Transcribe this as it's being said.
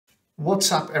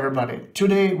What's up, everybody?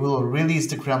 Today we'll release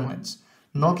the Gremlins.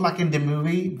 Not like in the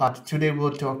movie, but today we'll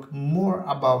talk more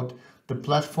about the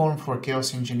platform for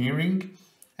chaos engineering,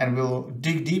 and we'll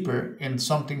dig deeper in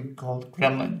something called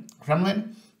Gremlin.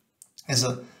 Gremlin is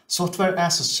a software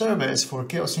as a service for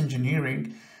chaos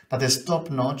engineering that is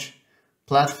top-notch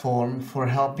platform for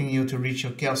helping you to reach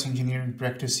your chaos engineering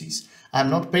practices. I'm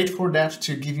not paid for that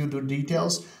to give you the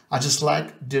details. I just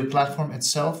like the platform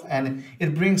itself, and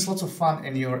it brings lots of fun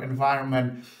in your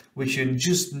environment, which you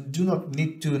just do not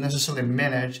need to necessarily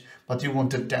manage, but you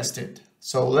want to test it.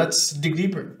 So let's dig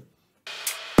deeper.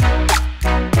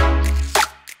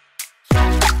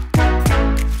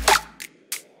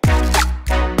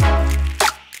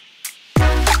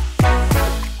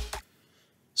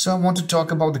 So I want to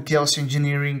talk about the chaos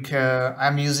engineering.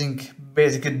 I'm using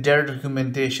basically their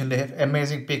documentation. They have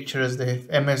amazing pictures, they have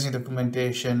amazing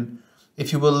documentation.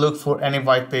 If you will look for any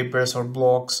white papers or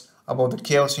blogs about the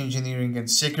chaos engineering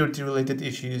and security related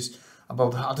issues,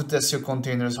 about how to test your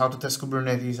containers, how to test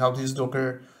Kubernetes, how to use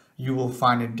Docker, you will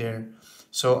find it there.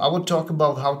 So I will talk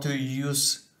about how to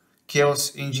use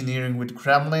chaos engineering with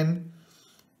Gremlin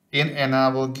and I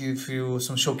will give you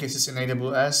some showcases in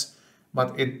AWS,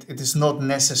 but it is not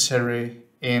necessary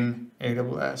in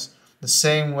AWS. The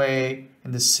same way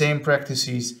and the same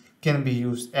practices can be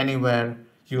used anywhere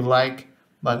you like,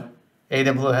 but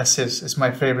AWS is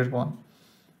my favorite one.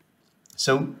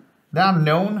 So there are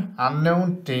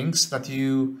unknown things that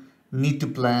you need to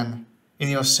plan in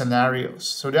your scenarios.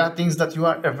 So there are things that you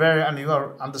are aware and you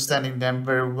are understanding them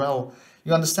very well.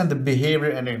 You understand the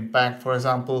behavior and the impact. For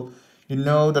example, you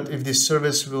know that if this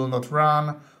service will not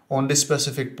run on this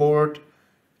specific port,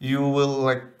 you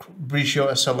will breach your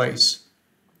SLAs.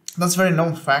 That's a very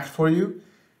known fact for you,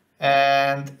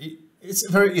 and it's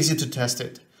very easy to test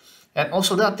it. And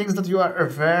also there are things that you are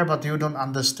aware but you don't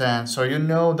understand. So you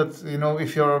know that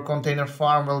if your container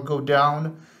farm will go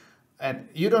down, and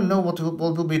you don't know what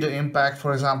will be the impact.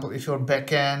 For example, if your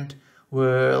backend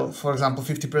will, for example,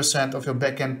 50% of your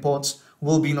backend pods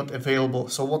will be not available.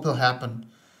 So what will happen?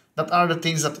 That are the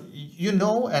things that you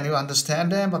know and you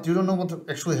understand them, but you don't know what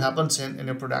actually happens in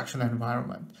a production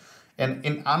environment. And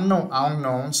in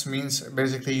unknowns means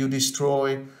basically you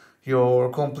destroy your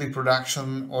complete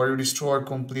production, or you destroy a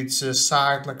complete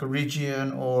site like a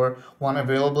region or one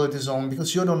availability zone,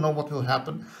 because you don't know what will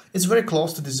happen. It's very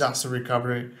close to disaster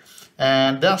recovery.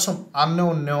 And there are some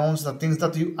unknown knowns, the things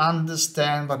that you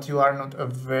understand but you are not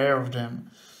aware of them.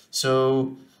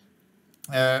 So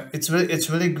it's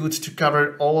really good to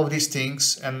cover all of these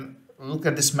things and look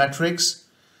at this metrics.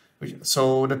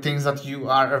 So the things that you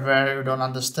are aware, you don't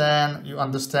understand, you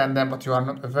understand them but you are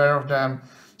not aware of them.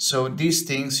 So these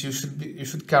things you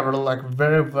should cover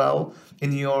very well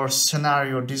in your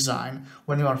scenario design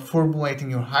when you are formulating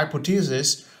your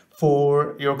hypothesis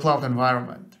for your cloud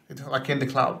environment, like in the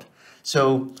cloud.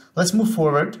 So let's move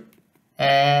forward,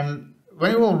 and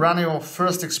when you will run your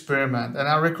first experiment, and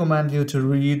I recommend you to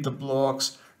read the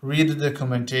blogs, read the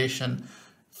documentation,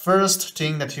 first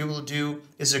thing that you will do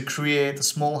is to create a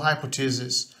small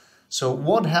hypothesis. So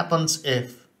what happens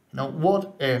if,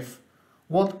 what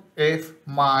if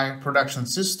my production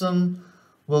system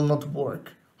will not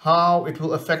work? How it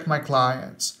will affect my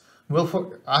clients?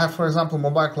 I have, for example,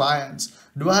 mobile clients.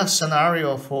 Do I have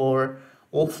scenario for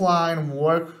offline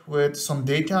work with some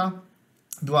data?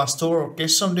 Do I store or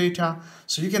cache some data?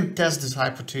 So you can test this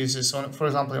hypothesis on, for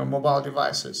example, your mobile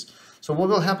devices. So what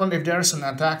will happen if there is an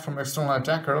attack from external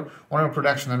attacker on your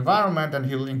production environment, and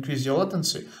he will increase your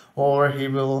latency, or he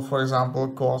will, for example,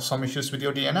 cause some issues with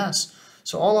your DNS.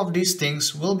 So all of these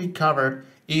things will be covered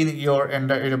in the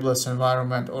AWS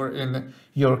environment or in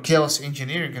your chaos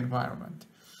engineering environment.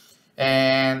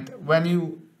 And when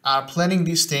you are planning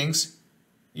these things,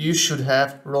 you should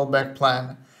have rollback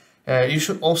plan. You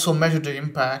should also measure the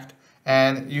impact,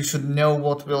 and you should know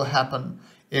what will happen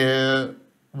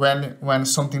when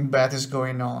something bad is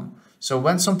going on. So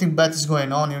when something bad is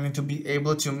going on, you need to be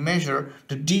able to measure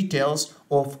the details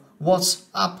of what's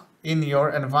up in your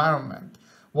environment.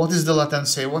 What is the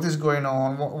latency? What is going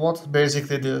on? What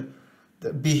basically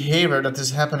the behavior that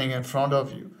is happening in front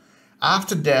of you.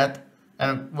 After that,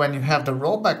 and when you have the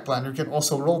rollback plan, you can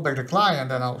also roll back the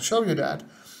client, and I'll show you that.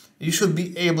 You should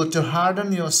be able to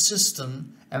harden your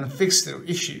system and fix the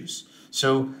issues.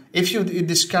 So if you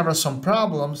discover some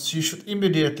problems, you should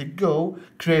immediately go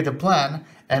create a plan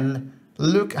and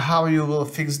look how you will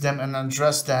fix them and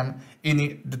address them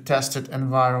in the tested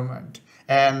environment.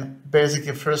 And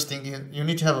basically, first thing, you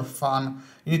need to have fun.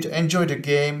 You need to enjoy the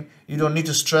game. You don't need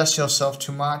to stress yourself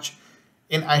too much.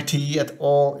 In IT at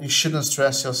all, you shouldn't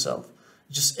stress yourself.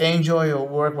 Just enjoy your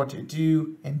work, what you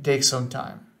do, and take some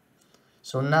time.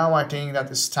 So now I think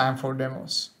that it's time for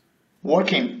demos.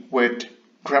 Working with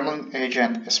Gremlin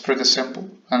agent is pretty simple,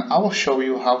 and I will show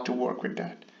you how to work with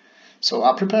that. So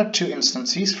I prepared two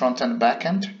instances, front and back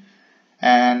end,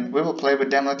 and we will play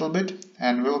with them a little bit,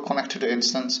 and we will connect to the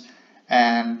instance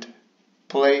and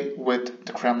play with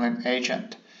the Gremlin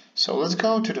agent. So let's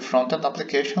go to the front end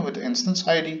application with the instance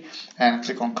ID and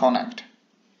click on connect.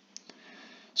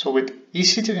 So with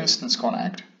EC2 instance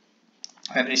connect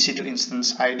and EC2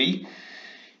 instance ID,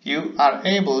 you are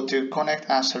able to connect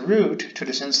as a root to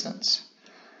this instance.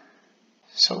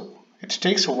 So it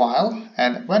takes a while,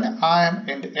 and when I am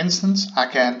in the instance, I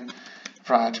can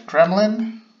write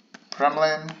Gremlin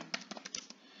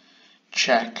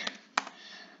check.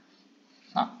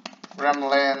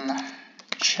 Gremlin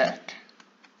check.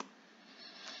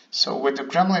 So with the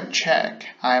Gremlin check,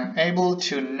 I am able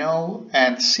to know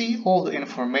and see all the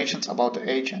information about the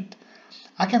agent.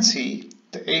 I can see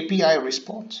the API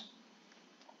response.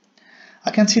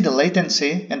 I can see the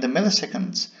latency in the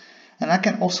milliseconds, and I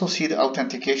can also see the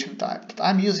authentication type. That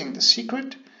I'm using the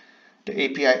secret, the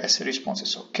API as a response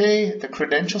is okay, the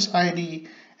credentials ID,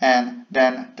 and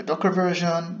then the Docker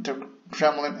version, the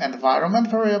Gremlin environment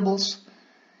variables,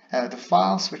 the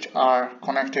files which are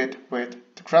connected with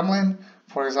the Gremlin,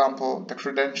 for example, the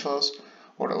credentials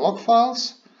or the log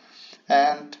files,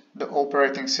 and the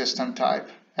operating system type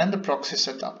and the proxy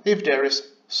setup, if there is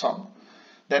some.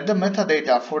 Then the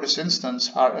metadata for this instance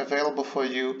are available for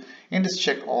you in this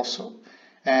check also.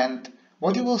 And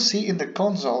what you will see in the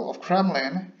console of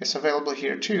Gremlin is available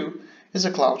here too, is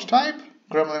a cloud type,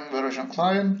 Gremlin version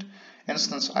client,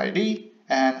 instance ID,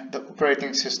 and the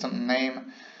operating system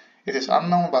name. It is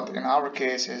unknown, but in our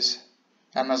case is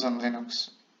Amazon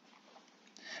Linux.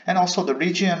 And also the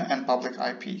region and public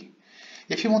IP.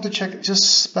 If you want to check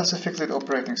just specifically the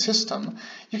operating system,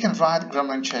 you can write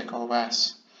Gremlin check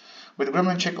OS. With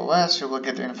Gremlin check OS, you will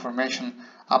get the information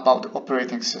about the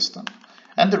operating system.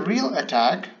 And the real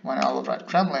attack, when I will write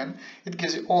Gremlin, it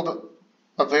gives you all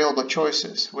the available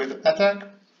choices. With attack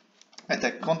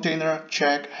container,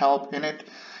 check, help, init,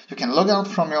 you can log out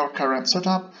from your current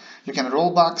setup. You can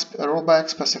roll back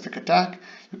specific attack.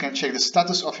 You can check the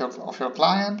status of your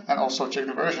client and also check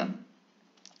the version.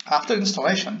 After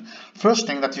installation, first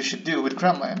thing that you should do with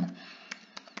Gremlin,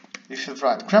 you should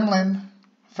write Gremlin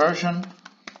version,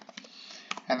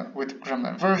 and with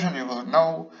Gremlin version you will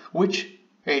know which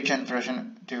agent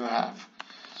version do you have.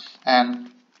 And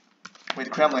with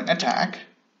Gremlin attack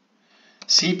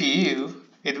CPU,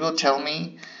 it will tell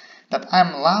me that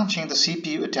I'm launching the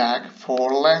CPU attack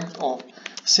for length of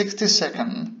 60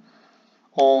 seconds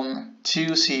on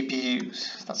 2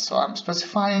 CPUs. So I'm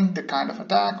specifying the kind of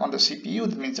attack on the CPU.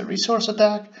 That means a resource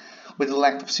attack with a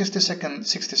length of 60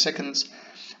 seconds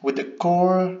with the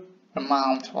core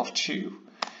amount of 2.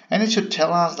 And it should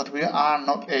tell us that we are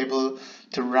not able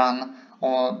to run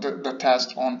the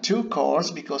test on 2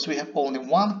 cores because we have only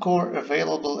 1 core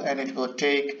available, and it will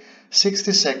take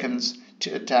 60 seconds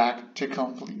to attack to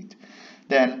complete.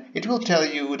 Then it will tell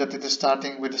you that it is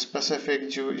starting with a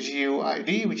specific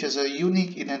GUID, which is a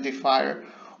unique identifier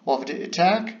of the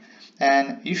attack,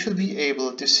 and you should be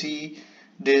able to see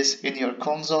this in your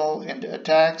console, in the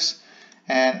attacks,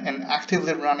 and in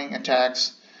actively running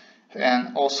attacks,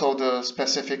 and also the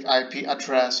specific IP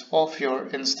address of your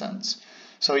instance.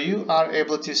 So you are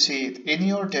able to see it in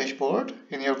your dashboard,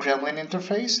 in your Gremlin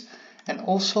interface, and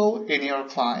also in your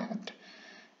client.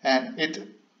 And it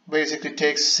basically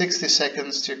takes 60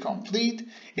 seconds to complete.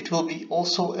 It will be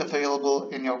also available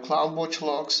in your CloudWatch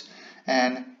logs,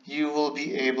 and you will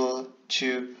be able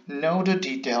to know the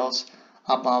details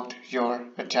about your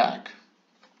attack.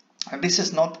 And this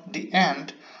is not the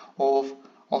end of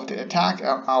the attack.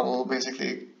 I will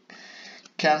basically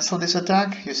cancel this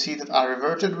attack. You see that I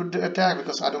reverted with the attack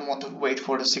because I don't want to wait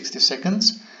for the 60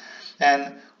 seconds.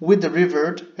 And with the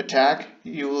revert attack,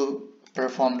 you will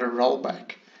perform the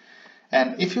rollback.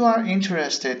 And if you are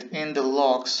interested in the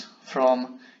logs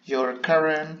from your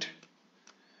current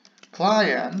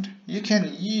client, you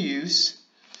can use,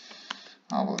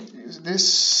 I will use this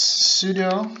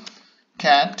sudo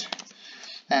cat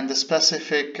and the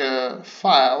specific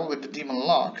file with the daemon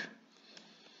log,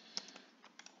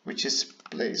 which is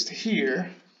placed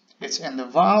here. It's in the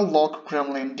var log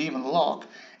gremlin daemon log,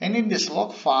 and in this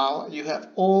log file you have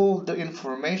all the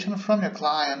information from your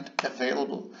client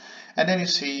available. And then you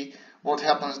see what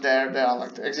happens there. There are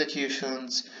like the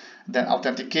executions, then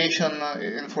authentication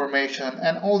information,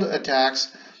 and all the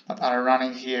attacks that are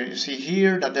running here. You see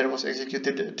here that there was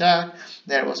executed the attack,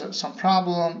 there was some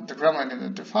problem, the Gremlin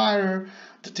identifier,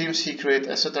 the team secret,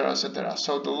 etc., etc.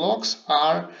 So the logs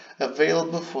are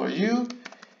available for you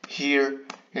here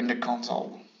in the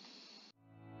console.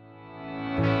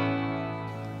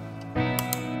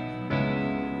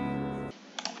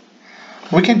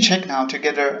 we can check now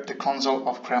together the console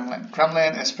of Gremlin.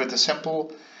 Gremlin is pretty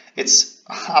simple. It's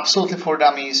absolutely for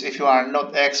dummies. If you are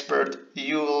not expert,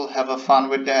 you will have a fun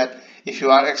with that. If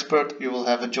you are expert, you will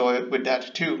have a joy with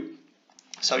that too.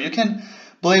 So you can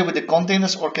play with the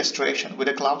containers orchestration, with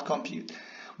the cloud compute,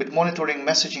 with monitoring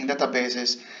messaging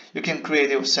databases. You can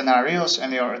create your scenarios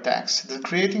and your attacks.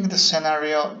 Creating the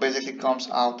scenario basically comes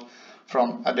out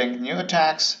from adding new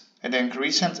attacks, adding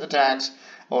recent attacks,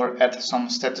 or add some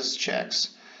status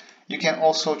checks. You can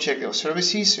also check your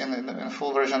services. In the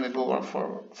full version it will work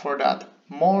for that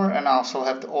more, and also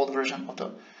have the old version of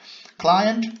the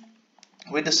client.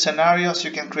 With the scenarios,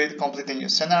 you can create completely new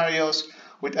scenarios.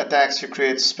 With attacks, you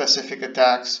create specific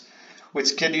attacks. With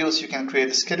schedules, you can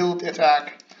create a scheduled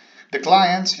attack. The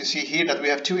clients, you see here that we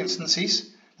have two instances.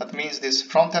 That means this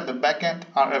front end and back end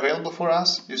are available for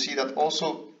us. You see that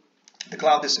also the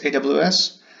cloud is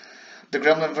AWS. The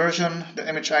Gremlin version, the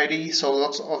image ID, so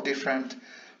lots of different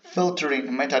filtering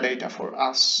metadata for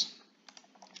us.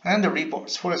 And the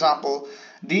reports. For example,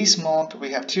 this month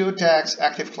we have 2 attacks,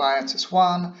 active clients is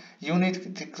 1,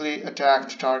 uniquely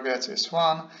attacked targets is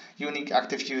 1, unique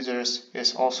active users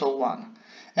is also 1.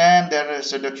 And there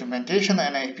is the documentation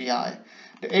and API.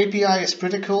 The API is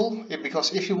pretty cool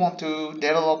because if you want to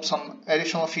develop some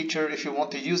additional feature, if you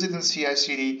want to use it in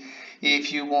CI/CD,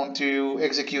 if you want to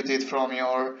execute it from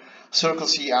your Circle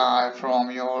CI,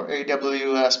 from your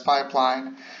AWS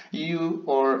pipeline, you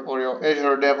or your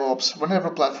Azure DevOps, whatever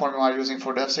platform you are using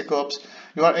for DevSecOps,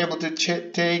 you are able to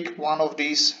take one of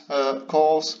these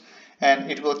calls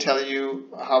and it will tell you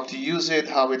how to use it,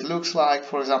 how it looks like,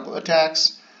 for example,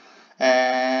 attacks,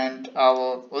 and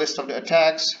our list of the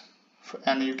attacks,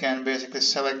 and you can basically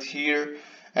select here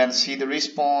and see the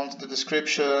response, the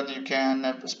description. You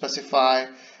can specify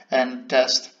and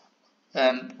test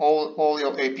and all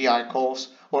your API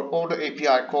calls, or all the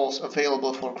API calls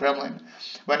available for Gremlin.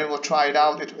 When you will try it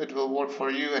out, it will work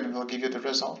for you and it will give you the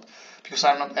result. Because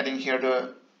I'm not adding here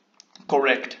the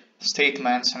correct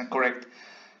statements and correct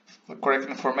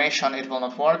information, it will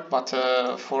not work, but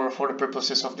for the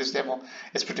purposes of this demo,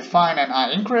 it's pretty fine, and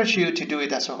I encourage you to do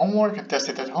it as a homework and test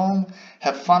it at home,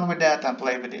 have fun with that and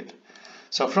play with it.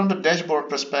 So from the dashboard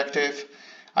perspective,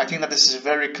 I think that this is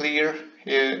very clear.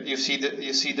 You see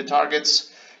the targets.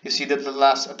 You see that the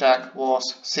last attack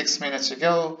was 6 minutes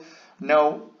ago.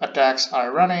 No attacks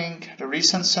are running. The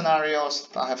recent scenarios,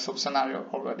 I have some scenario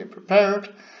already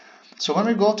prepared. So when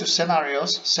we go to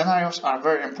scenarios, scenarios are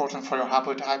very important for your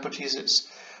hypothesis.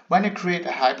 When you create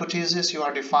a hypothesis, you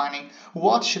are defining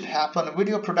what should happen with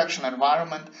your production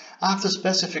environment after a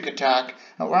specific attack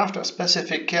or after a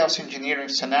specific chaos engineering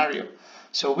scenario.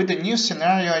 So with the new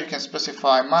scenario, you can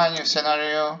specify my new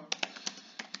scenario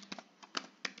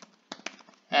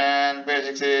and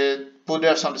basically put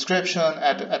there some description,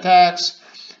 add attacks,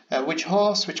 which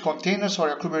hosts, which containers or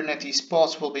your Kubernetes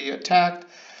pods will be attacked.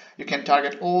 You can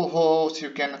target all hosts, you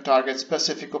can target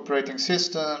specific operating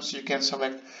systems, you can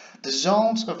select the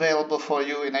zones available for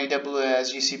you in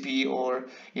AWS, GCP, or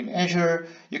in Azure.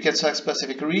 You can select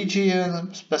specific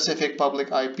region, specific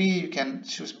public IP, you can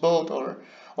choose both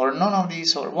or none of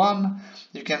these or one.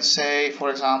 You can say,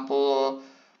 for example,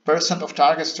 % of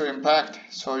targets to impact.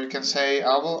 So you can say,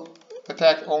 I will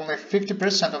attack only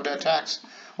 50% of the attacks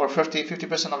or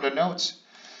 50% of the nodes.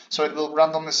 So it will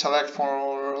randomly select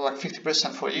for like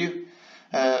 50% for you.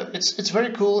 It's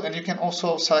very cool, and you can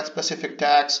also select specific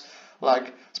tags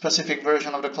like specific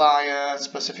version of the client,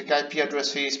 specific IP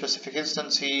addresses, specific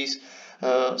instances,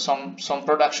 some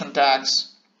production tags,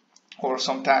 or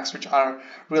some tags which are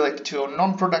related to a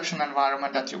non-production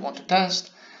environment that you want to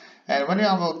test. And when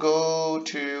I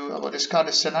will discard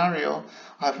this scenario,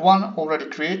 I have one already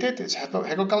created. It's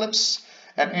Hegocalypse,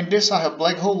 and in this I have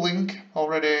black hole link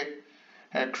already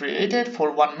created for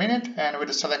 1 minute and with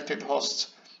the selected hosts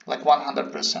like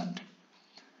 100%.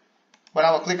 When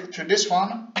I will click to this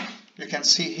one, you can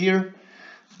see here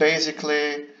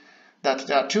basically that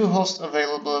there are 2 hosts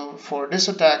available for this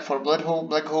attack, for black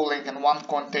hole link, and 1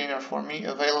 container for me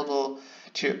available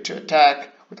to attack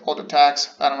with all the tags.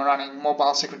 And I'm running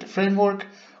mobile security framework,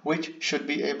 which should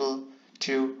be able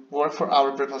to work for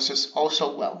our purposes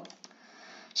also well.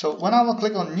 So when I will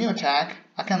click on new attack,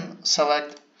 I can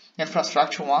select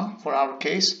infrastructure one for our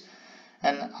case,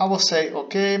 and I will say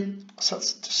okay, so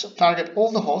target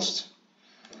all the hosts,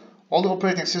 all the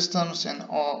operating systems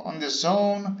on this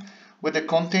zone. With the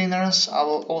containers, I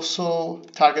will also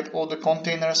target all the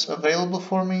containers available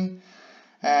for me,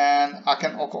 and I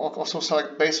can also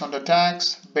select based on the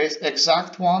tags, based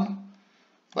exact one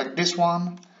like this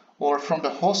one, or from the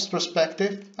host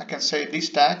perspective I can say these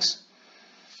tags,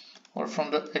 or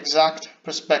from the exact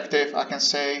perspective I can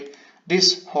say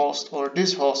this host or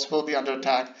this host will be under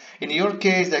attack. In your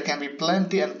case, there can be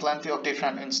plenty and plenty of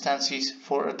different instances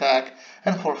for attack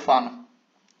and for fun.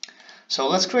 So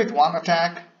let's create one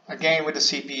attack, again with the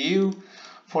CPU.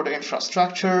 For the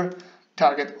infrastructure,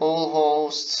 target all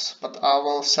hosts, but I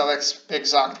will select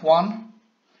exact one.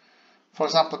 For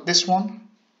example, this one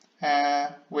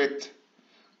with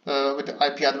the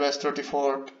IP address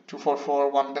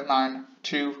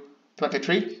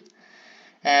 34.244.192.23.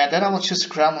 And then I will choose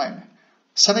Gremlin.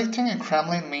 Selecting a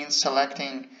Gremlin means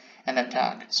selecting an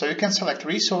attack. So you can select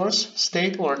resource,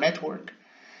 state, or network.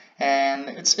 And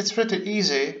it's pretty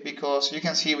easy because you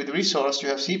can see with resource you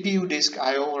have CPU, disk,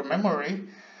 I/O, or memory.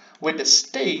 With the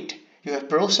state you have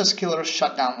process killer,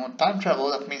 shutdown, or time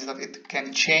travel. That means that it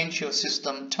can change your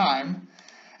system time.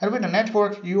 And with the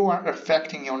network, you are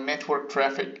affecting your network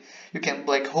traffic. You can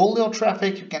black hole your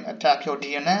traffic, you can attack your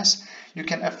DNS, you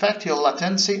can affect your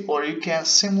latency, or you can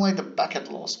simulate the packet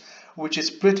loss, which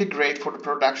is pretty great for the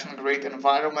production grade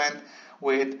environment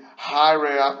with high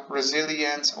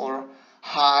resilience or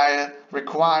high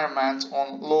requirements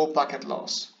on low packet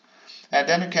loss. And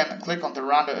then you can click on the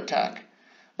run the attack.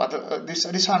 But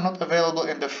these are not available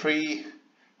in the free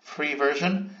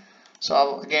version. So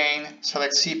I'll again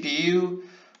select CPU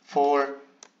for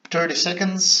 30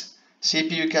 seconds,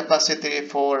 CPU capacity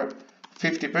for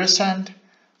 50%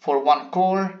 for one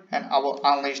core, and I will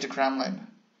unleash the Gremlin.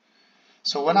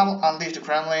 So when I will unleash the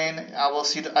Gremlin, I will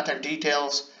see the attack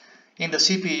details in the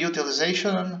CPU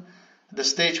utilization. The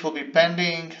stage will be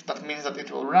pending, that means that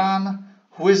it will run,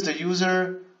 who is the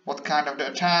user, what kind of the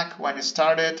attack, when it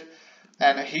started,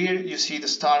 and here you see the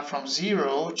start from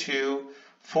 0 to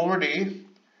 40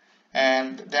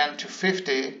 and then to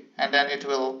 50, and then it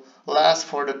will last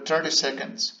for the 30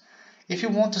 seconds. If you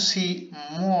want to see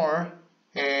more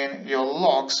in your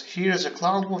logs, here is a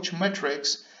CloudWatch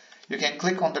metrics. You can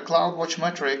click on the CloudWatch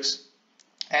metrics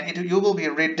and you will be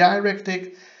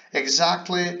redirected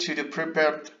exactly to the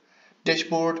prepared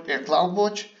dashboard in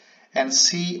CloudWatch and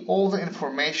see all the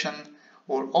information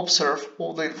or observe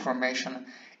all the information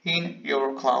in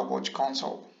your CloudWatch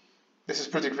console. This is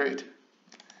pretty great.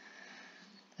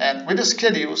 And with the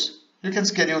schedules, you can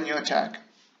schedule new attack.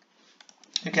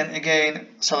 You can again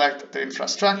select the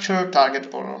infrastructure,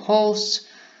 target or hosts,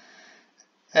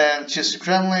 and choose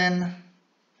Gremlin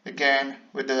again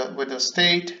with the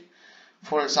state.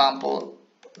 For example,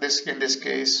 in this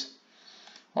case,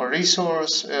 or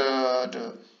resource,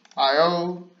 the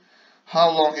I/O, how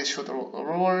long it should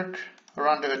work,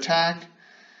 run the attack,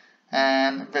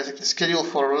 and basically schedule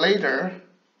for later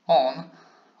on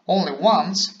only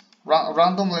once,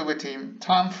 randomly within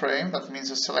time frame. That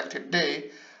means a selected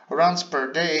day, runs per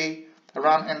day,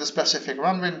 run in the specific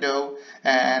run window,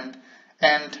 and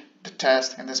end the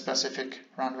test in the specific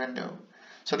run window.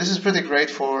 So this is pretty great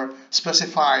for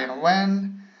specifying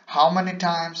when, how many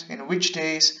times, in which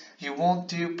days you want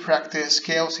to practice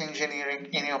chaos engineering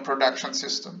in your production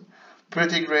system.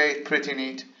 Pretty great, pretty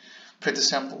neat, pretty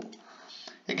simple.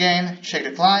 Again, check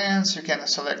the clients. You can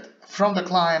select from the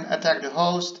client, attack the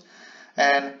host,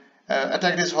 and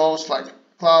attack this host like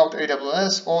cloud,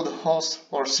 AWS, all the hosts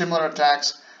or similar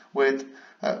attacks with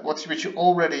which you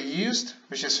already used,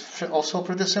 which is also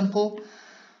pretty simple.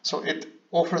 So it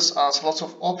offers us lots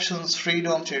of options,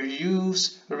 freedom to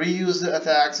reuse the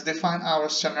attacks, define our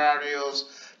scenarios,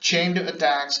 change the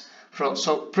attacks.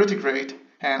 So pretty great,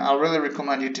 and I really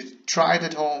recommend you to try it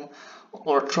at home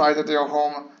or try it at your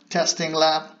home testing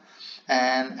lab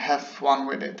and have fun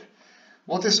with it.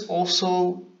 What is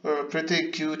also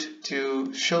pretty good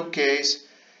to showcase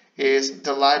is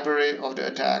the library of the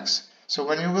attacks. So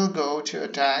when you will go to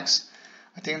attacks,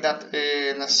 I think that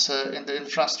in the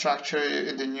infrastructure,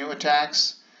 in the new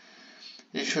attacks,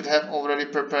 you should have already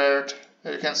prepared.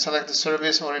 You can select the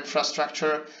service or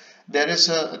infrastructure. There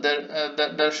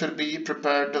should be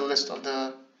prepared the list of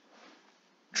the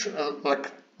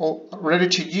ready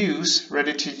to use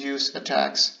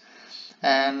attacks,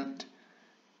 and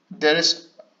there is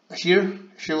here.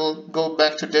 If you will go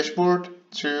back to dashboard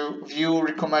to view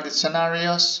recommended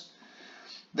scenarios,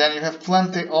 then you have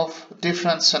plenty of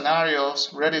different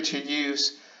scenarios ready to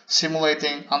use,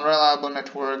 simulating unreliable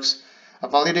networks, a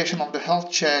validation of the health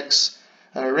checks,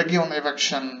 a region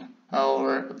evacuation,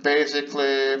 or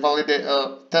basically validate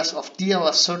a test of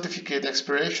TLS certificate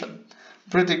expiration.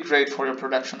 Pretty great for your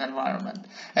production environment.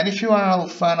 And if you are a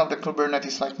fan of the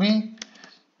Kubernetes like me,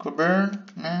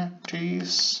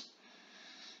 Kubernetes,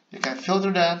 you can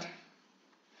filter that,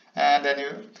 and then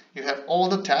you have all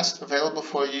the tests available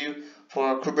for you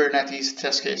for Kubernetes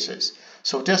test cases.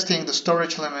 So testing the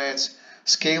storage limits,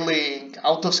 scaling,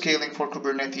 auto-scaling for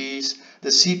Kubernetes, the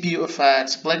CPU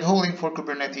effects, black holing for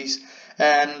Kubernetes,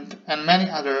 and many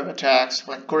other attacks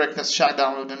like correctness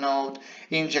shutdown of the node,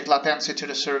 inject latency to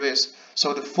the service.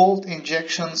 So the fault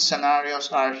injection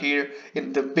scenarios are here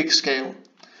in the big scale.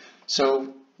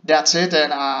 So that's it,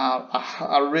 and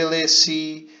I really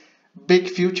see big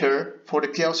future for the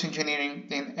chaos engineering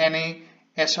in any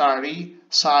SRE,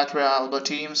 site reliable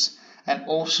teams, and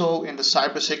also in the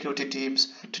cybersecurity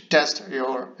teams to test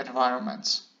your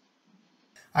environments.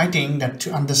 I think that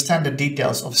to understand the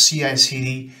details of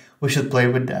CI/CD, we should play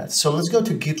with that. So let's go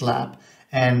to GitLab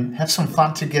and have some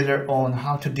fun together on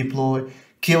how to deploy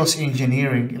chaos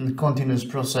engineering in the continuous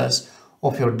process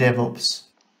of your DevOps.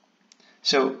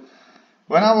 So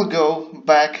when I will go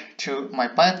back to my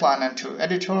pipeline and to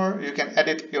editor, you can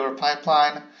edit your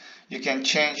pipeline. You can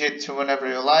change it to whenever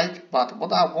you like. But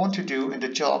what I want to do in the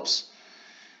jobs,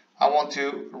 I want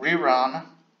to rerun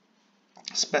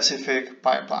specific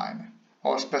pipeline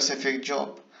or specific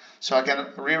job. So I can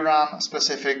rerun a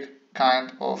specific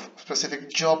kind of specific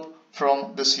job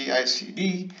from the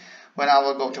CI/CD. When I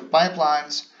will go to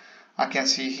pipelines, I can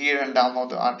see here and download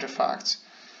the artifacts.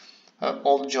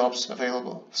 All the jobs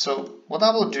available. So what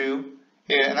I will do,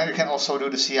 and then you can also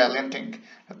do the CI linting.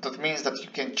 That means that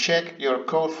you can check your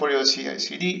code for your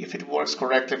CI/CD if it works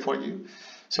correctly for you.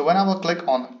 So when I will click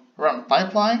on run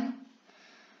pipeline,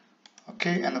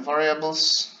 okay, and the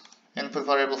variables, input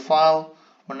variable file,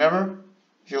 whenever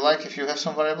you like, if you have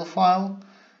some variable file,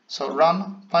 so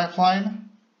run pipeline,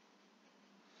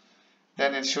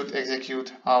 then it should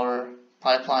execute our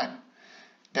pipeline.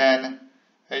 Then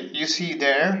you see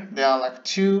there are like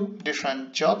two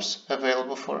different jobs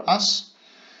available for us,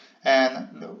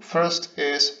 and the first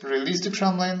is release the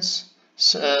gremlins.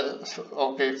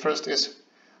 Okay, first is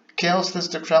chaos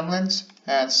list the gremlins,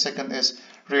 and second is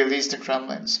release the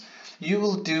gremlins. You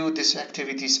will do these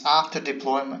activities after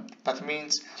deployment. That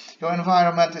means your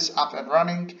environment is up and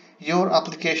running, your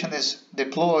application is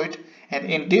deployed, and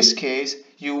in this case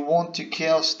you want to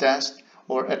chaos test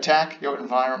or attack your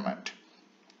environment.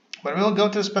 When we will go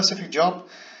to a specific job,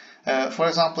 for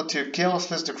example, to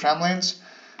chaos list the gremlins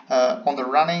on the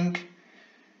running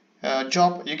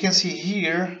job, you can see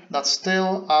here that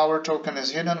still our token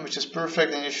is hidden, which is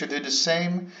perfect, and you should do the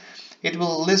same. It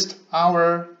will list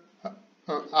our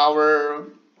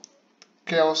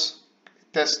chaos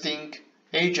testing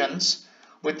agents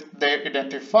with their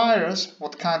identifiers,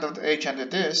 what kind of agent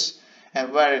it is,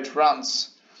 and where it runs.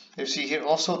 You see here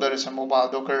also there is a mobile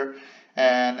Docker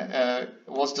and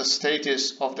what's the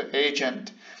status of the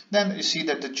agent. Then you see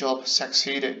that the job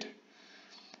succeeded.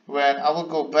 When I will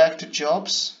go back to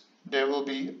jobs, there will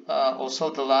be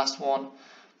also the last one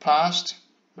passed,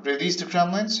 release the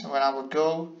gremlins. When I will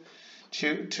go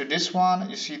to this one,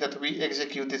 you see that we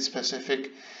executed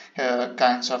specific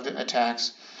kinds of the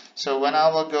attacks. So when I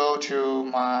will go to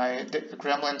my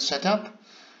gremlin setup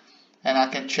and I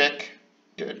can check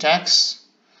the attacks,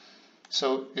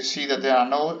 so you see that there are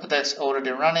no attacks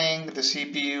already running. The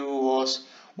CPU was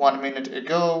 1 minute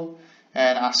ago,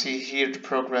 and I see here the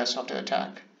progress of the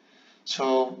attack.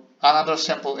 So another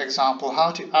simple example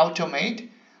how to automate,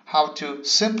 how to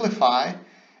simplify,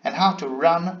 and how to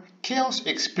run chaos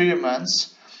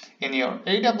experiments in your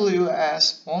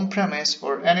AWS, on-premise,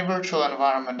 or any virtual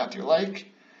environment that you like,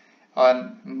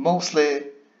 and mostly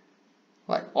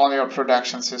like on your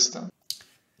production system.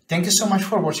 Thank you so much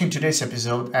for watching today's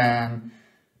episode, and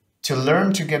to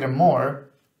learn together more,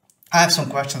 I have some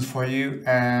questions for you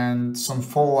and some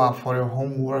follow-up for your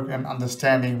homework and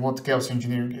understanding what chaos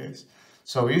engineering is.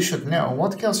 So you should know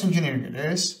what chaos engineering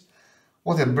is,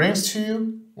 what it brings to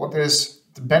you, what is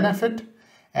the benefit,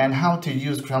 and how to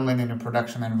use Gremlin in a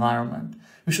production environment.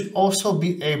 You should also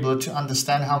be able to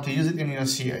understand how to use it in your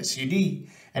CI/CD,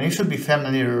 and you should be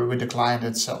familiar with the client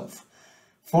itself.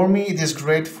 For me, it is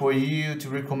great for you to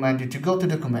recommend you to go to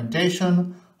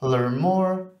documentation, learn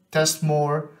more, test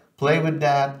more, play with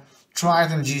that, try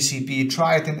it in GCP,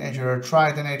 try it in Azure, try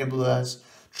it in AWS,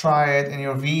 try it in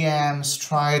your VMs,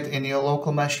 try it in your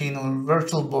local machine or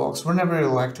VirtualBox, whenever you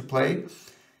like to play.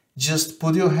 Just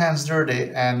put your hands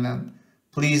dirty, and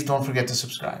please don't forget to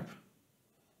subscribe.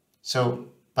 So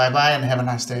bye bye and have a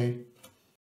nice day.